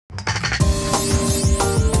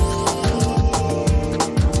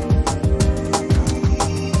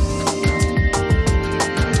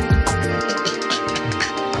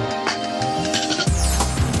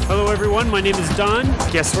everyone, my name is Don.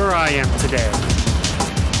 Guess where I am today?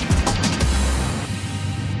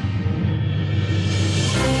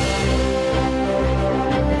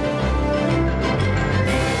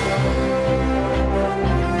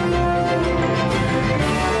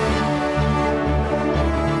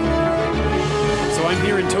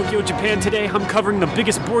 Tokyo, Japan today. I'm covering the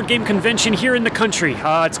biggest board game convention here in the country.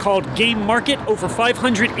 It's called Game Market. Over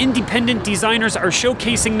 500 independent designers are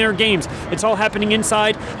showcasing their games. It's all happening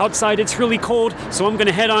inside. Outside it's really cold, so I'm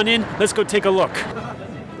gonna head on in. Let's go take a look.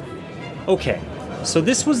 Okay, so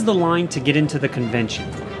this was the line to get into the convention.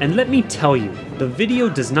 And let me tell you, the video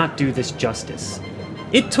does not do this justice.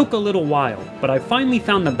 It took a little while, but I finally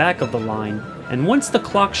found the back of the line, and once the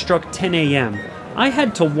clock struck 10 a.m., I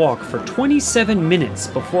had to walk for 27 minutes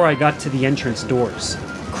before I got to the entrance doors.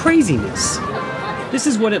 Craziness! This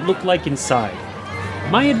is what it looked like inside.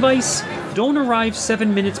 My advice, don't arrive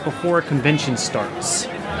 7 minutes before a convention starts.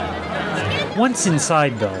 Once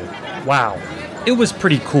inside though, wow, it was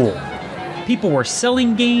pretty cool. People were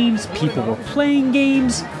selling games, people were playing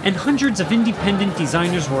games, and hundreds of independent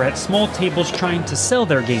designers were at small tables trying to sell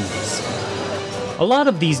their games. A lot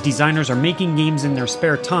of these designers are making games in their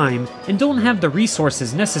spare time and don't have the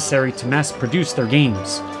resources necessary to mass produce their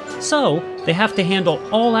games. So, they have to handle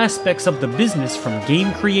all aspects of the business from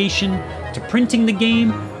game creation, to printing the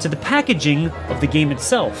game, to the packaging of the game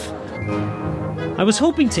itself. I was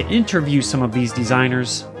hoping to interview some of these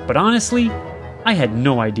designers, but honestly, I had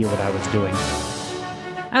no idea what I was doing.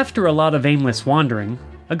 After a lot of aimless wandering,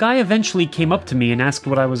 a guy eventually came up to me and asked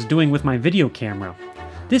what I was doing with my video camera.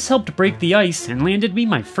 This helped break the ice and landed me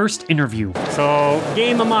my first interview. So,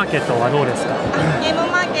 game market はどうですか？ゲーム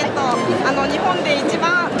マーケット、日本で一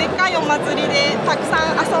番でっかいお祭りでたくさ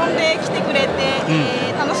ん遊んできてくれて、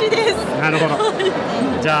楽しいです。なるほど。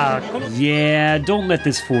じゃあ、Yeah, don't let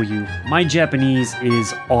this fool you. My Japanese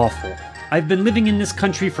is awful. I've been living in this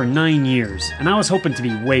country for 9 years, and I was hoping to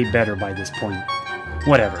be way better by this point.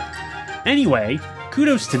 Whatever. Anyway,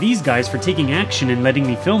 kudos to these guys for taking action and letting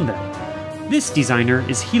me film them. This designer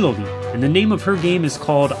is Hirori, and the name of her game is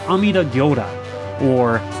called Amida Gyoda,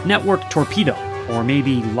 or Network Torpedo, or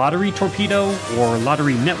maybe Lottery Torpedo, or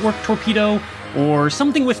Lottery Network Torpedo, or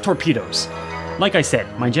something with torpedoes. Like I said,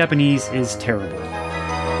 my Japanese is terrible.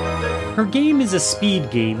 Her game is a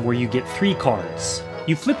speed game where you get 3 cards.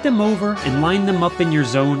 You flip them over and line them up in your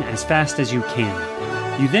zone as fast as you can.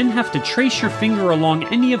 You then have to trace your finger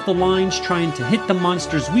along any of the lines trying to hit the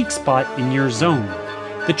monster's weak spot in your zone.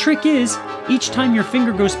 The trick is, each time your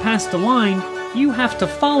finger goes past a line, you have to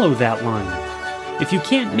follow that line. If you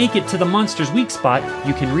can't make it to the monster's weak spot,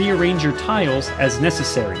 you can rearrange your tiles as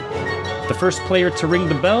necessary. The first player to ring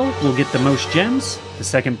the bell will get the most gems, the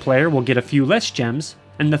second player will get a few less gems,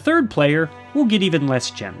 and the third player will get even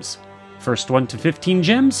less gems. First one to 15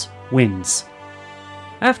 gems wins.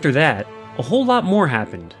 After that, a whole lot more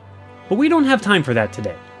happened. But we don't have time for that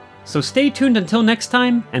today. So stay tuned until next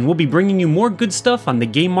time, and we'll be bringing you more good stuff on the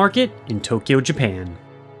game market in Tokyo, Japan.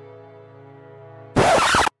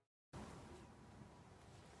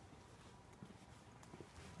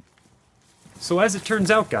 So as it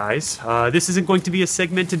turns out, guys, this isn't going to be a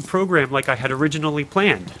segmented program like I had originally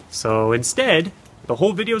planned. So instead, the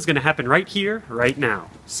whole video is going to happen right here, right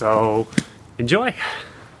now. So enjoy!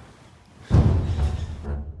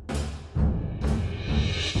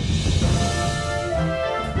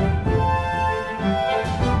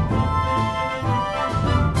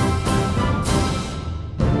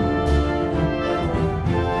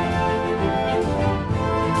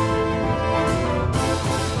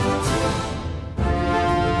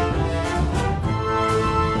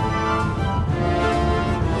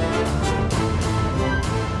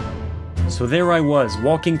 So there I was,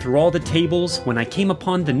 walking through all the tables when I came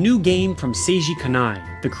upon the new game from Seiji Kanai,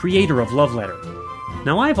 the creator of Love Letter.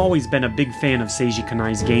 Now I've always been a big fan of Seiji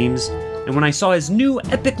Kanai's games, and when I saw his new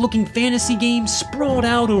epic-looking fantasy game sprawled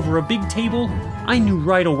out over a big table, I knew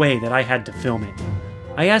right away that I had to film it.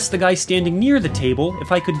 I asked the guy standing near the table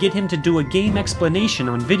if I could get him to do a game explanation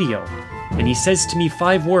on video, and he says to me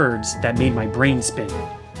 5 words that made my brain spin.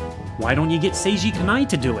 Why don't you get Seiji Kanai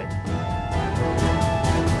to do it?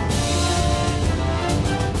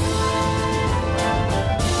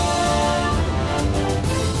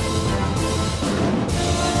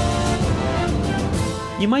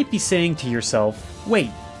 You might be saying to yourself,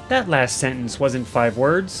 wait, that last sentence wasn't 5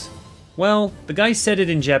 words. Well, the guy said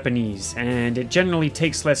it in Japanese, and it generally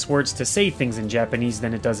takes less words to say things in Japanese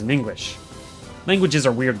than it does in English. Languages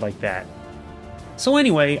are weird like that. So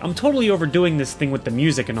anyway, I'm totally overdoing this thing with the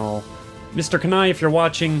music and all. Mr. Kanai, if you're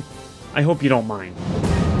watching, I hope you don't mind.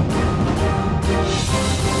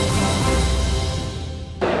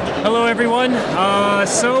 Hello everyone.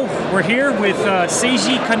 So we're here with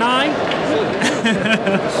Seiji Kanai.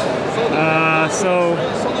 So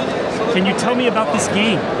can you tell me about this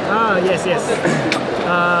game? Yes.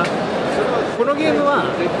 このゲームは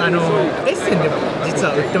エッセンでも実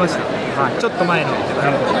は売ってました。ちょっと前の。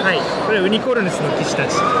はい。これはユニコルヌスの騎士た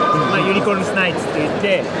ち、ユニコルヌスナイツといっ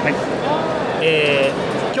て、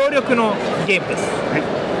協力のゲームです。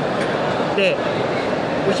で、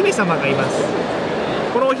お姫様がいます。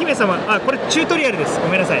このお姫様、これチュートリアルです。ご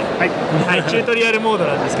めんなさい。チュートリアルモード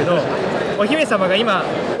なんですけど、お姫様が今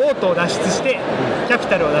王都を脱出して、キャピ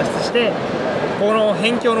タルを脱出して、この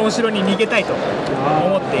辺境のお城に逃げたいと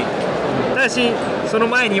思っている。ただし、その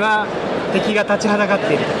前には敵が立ちはだかっ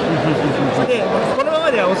ている。で、このま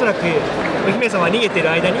まではおそらくお姫様は逃げてい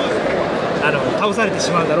る間に倒されて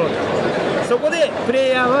しまうだろうと。そこでプレイ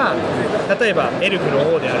ヤーは例えばエルフの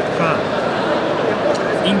王であるとか、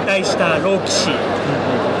引退した老騎士、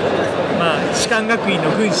士官学院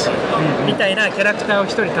の軍師みたいなキャラクターを1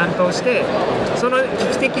人担当して、その危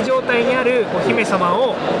機的状態にあるお姫様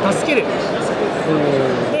を助ける。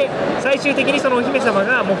で、最終的にそのお姫様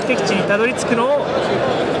が目的地にたどり着けば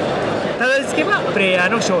プレイヤー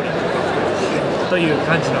の勝利という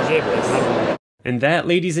感じのゲームです。And that,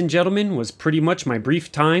 ladies and gentlemen, was pretty much my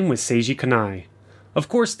brief time with Seiji Kanai. Of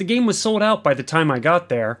course, the game was sold out by the time I got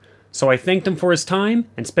there, so I thanked him for his time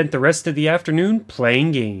and spent the rest of the afternoon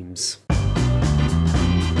playing games.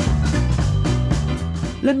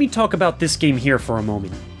 Let me talk about this game here for a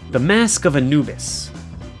moment. The Mask of Anubis.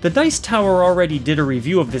 The Dice Tower already did a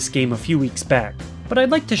review of this game a few weeks back, but I'd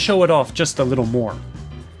like to show it off just a little more.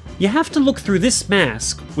 You have to look through this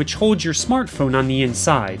mask, which holds your smartphone on the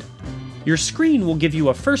inside. Your screen will give you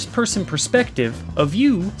a first-person perspective of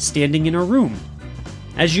you standing in a room.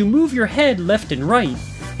 As you move your head left and right,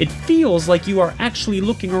 it feels like you are actually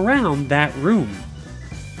looking around that room.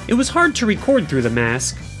 It was hard to record through the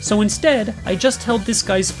mask, so instead I just held this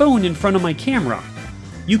guy's phone in front of my camera.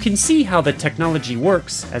 You can see how the technology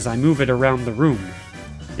works as I move it around the room.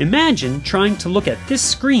 Imagine trying to look at this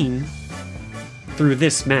screen through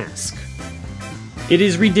this mask. It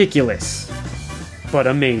is ridiculous, but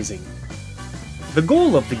amazing. The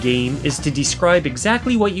goal of the game is to describe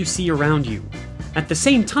exactly what you see around you. At the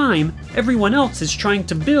same time, everyone else is trying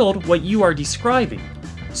to build what you are describing.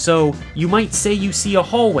 So, you might say you see a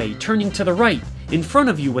hallway turning to the right, in front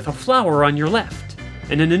of you with a flower on your left,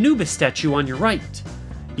 and an Anubis statue on your right.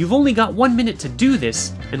 You've only got 1 minute to do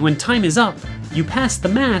this, and when time is up, you pass the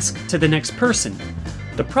mask to the next person.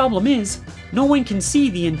 The problem is, no one can see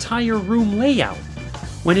the entire room layout.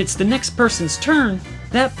 When it's the next person's turn,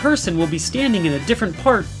 that person will be standing in a different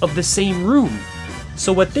part of the same room.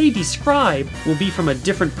 So what they describe will be from a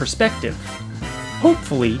different perspective.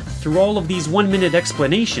 Hopefully, through all of these 1 minute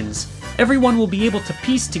explanations, everyone will be able to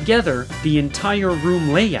piece together the entire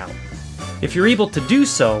room layout. If you're able to do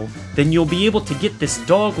so, then you'll be able to get this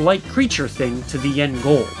dog-like creature thing to the end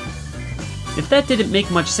goal. If that didn't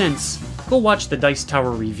make much sense, go watch the Dice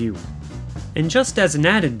Tower review. And just as an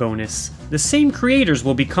added bonus, the same creators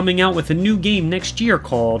will be coming out with a new game next year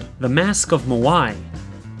called The Mask of Moai.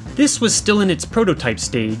 This was still in its prototype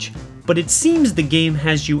stage, but it seems the game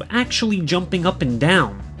has you actually jumping up and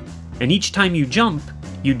down. And each time you jump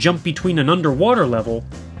between an underwater level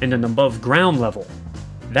and an above ground level.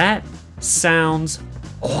 That sounds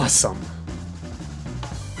awesome.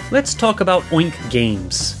 Let's talk about Oink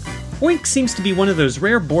Games. Oink seems to be one of those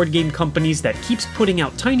rare board game companies that keeps putting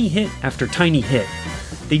out tiny hit after tiny hit.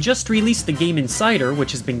 They just released the game Insider,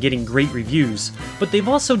 which has been getting great reviews, but they've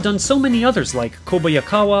also done so many others like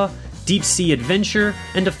Kobayakawa, Deep Sea Adventure,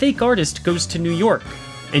 and A Fake Artist Goes to New York.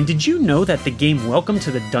 And did you know that the game Welcome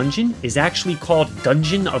to the Dungeon is actually called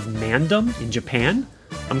Dungeon of Mandom in Japan?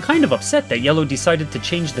 I'm kind of upset that Yellow decided to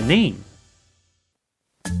change the name.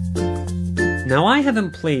 Now I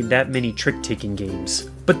haven't played that many trick-taking games,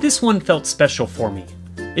 but this one felt special for me.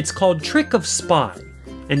 It's called Trick of Spy,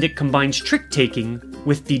 and it combines trick-taking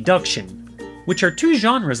with deduction, which are two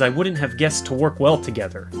genres I wouldn't have guessed to work well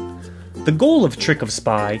together. The goal of Trick of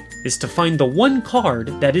Spy is to find the one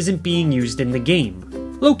card that isn't being used in the game,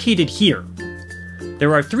 located here.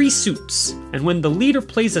 There are 3 suits, and when the leader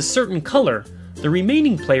plays a certain color, the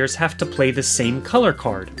remaining players have to play the same color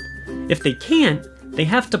card. If they can't, they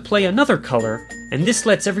have to play another color, and this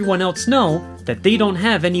lets everyone else know that they don't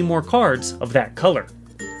have any more cards of that color.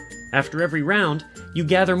 After every round, you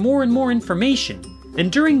gather more and more information, and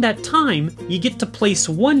during that time, you get to place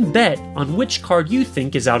one bet on which card you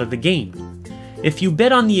think is out of the game. If you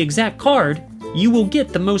bet on the exact card, you will get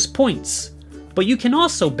the most points, but you can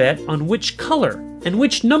also bet on which color and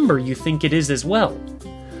which number you think it is as well.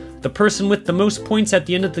 The person with the most points at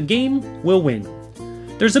the end of the game will win.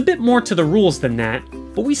 There's a bit more to the rules than that,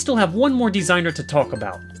 but we still have one more designer to talk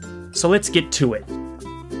about. So let's get to it.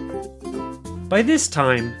 By this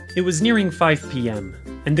time, it was nearing 5 p.m.,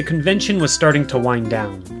 and the convention was starting to wind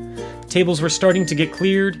down. Tables were starting to get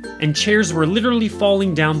cleared, and chairs were literally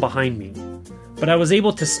falling down behind me. But I was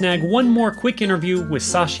able to snag one more quick interview with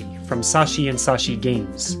Sashi from Sashi and Sashi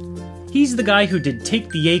Games. He's the guy who did Take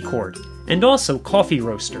the A Chord, and also Coffee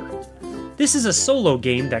Roaster. This is a solo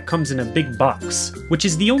game that comes in a big box, which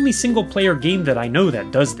is the only single-player game that I know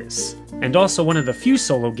that does this, and also one of the few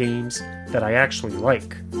solo games that I actually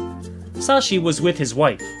like. Sashi was with his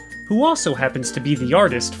wife, who also happens to be the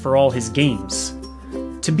artist for all his games.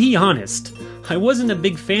 To be honest, I wasn't a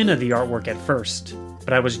big fan of the artwork at first,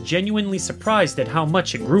 but I was genuinely surprised at how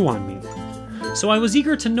much it grew on me. So I was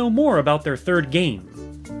eager to know more about their third game.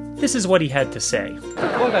 This is what he had to say.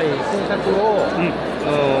 今回新作をし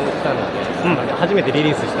たので、初めてリ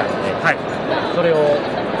リースしたので、それを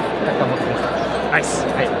たくさん持ってきました。ナイス。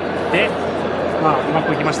で、うま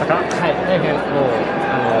くいきましたか？はい、大変もう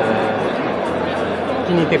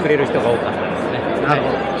気に入ってくれる人が多かったですね。なる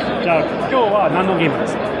ほど。じゃあ今日は何のゲームで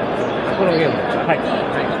すか？このゲーム。はい。フ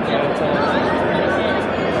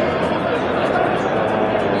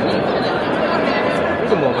ィ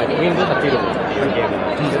ルムを巻いてウィンドウタフィルムっていうゲーム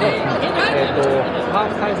なんですけど、ハ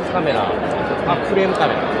ーフサイズカメラ、ハーフフレームカ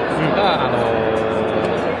メラが、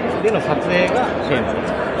での撮影がテーマで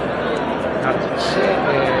す。で、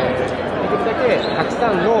できるだけたく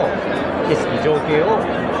さんの景色、情景を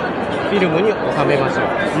フィルムに収めましょう。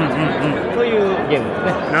というゲーム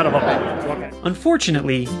ですね。なるほど。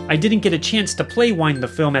Unfortunately, I didn't get a chance to play Wind the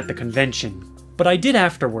Film at the convention, but I did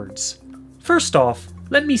afterwards. First off,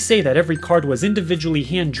 let me say that every card was individually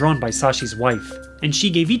hand-drawn by Sashi's wife, and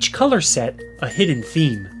she gave each color set a hidden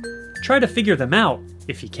theme. Try to figure them out,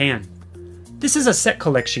 if you can. This is a set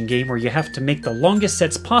collection game where you have to make the longest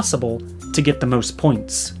sets possible to get the most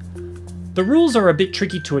points. The rules are a bit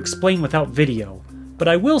tricky to explain without video, but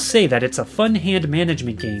I will say that it's a fun hand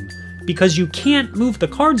management game, because you can't move the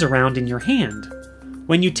cards around in your hand.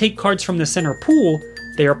 When you take cards from the center pool,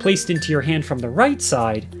 they are placed into your hand from the right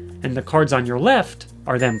side, and the cards on your left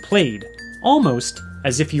are then played, almost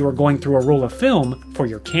as if you were going through a roll of film for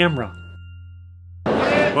your camera.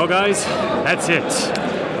 Well guys, that's it.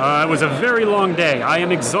 It was a very long day. I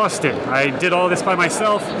am exhausted. I did all this by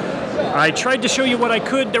myself. I tried to show you what I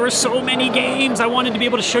could. There were so many games. I wanted to be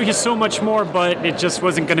able to show you so much more, but it just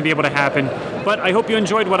wasn't going to be able to happen. But I hope you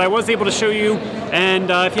enjoyed what I was able to show you. And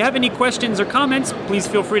if you have any questions or comments, please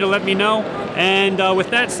feel free to let me know. And with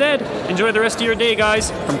that said, enjoy the rest of your day, guys.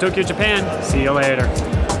 From Tokyo, Japan. See you later.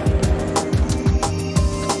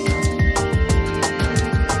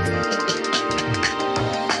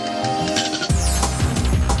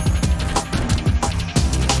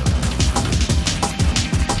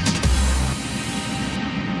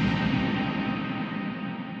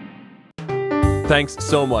 Thanks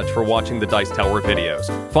so much for watching the Dice Tower videos.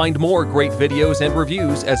 Find more great videos and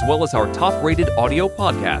reviews as well as our top-rated audio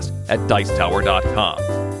podcast at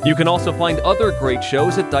Dicetower.com. You can also find other great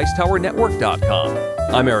shows at DicetowerNetwork.com.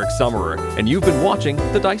 I'm Eric Summerer, and you've been watching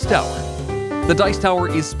The Dice Tower. The Dice Tower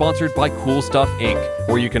is sponsored by Cool Stuff Inc.,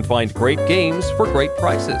 where you can find great games for great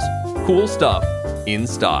prices. Cool stuff in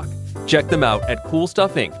stock. Check them out at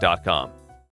CoolStuffInc.com.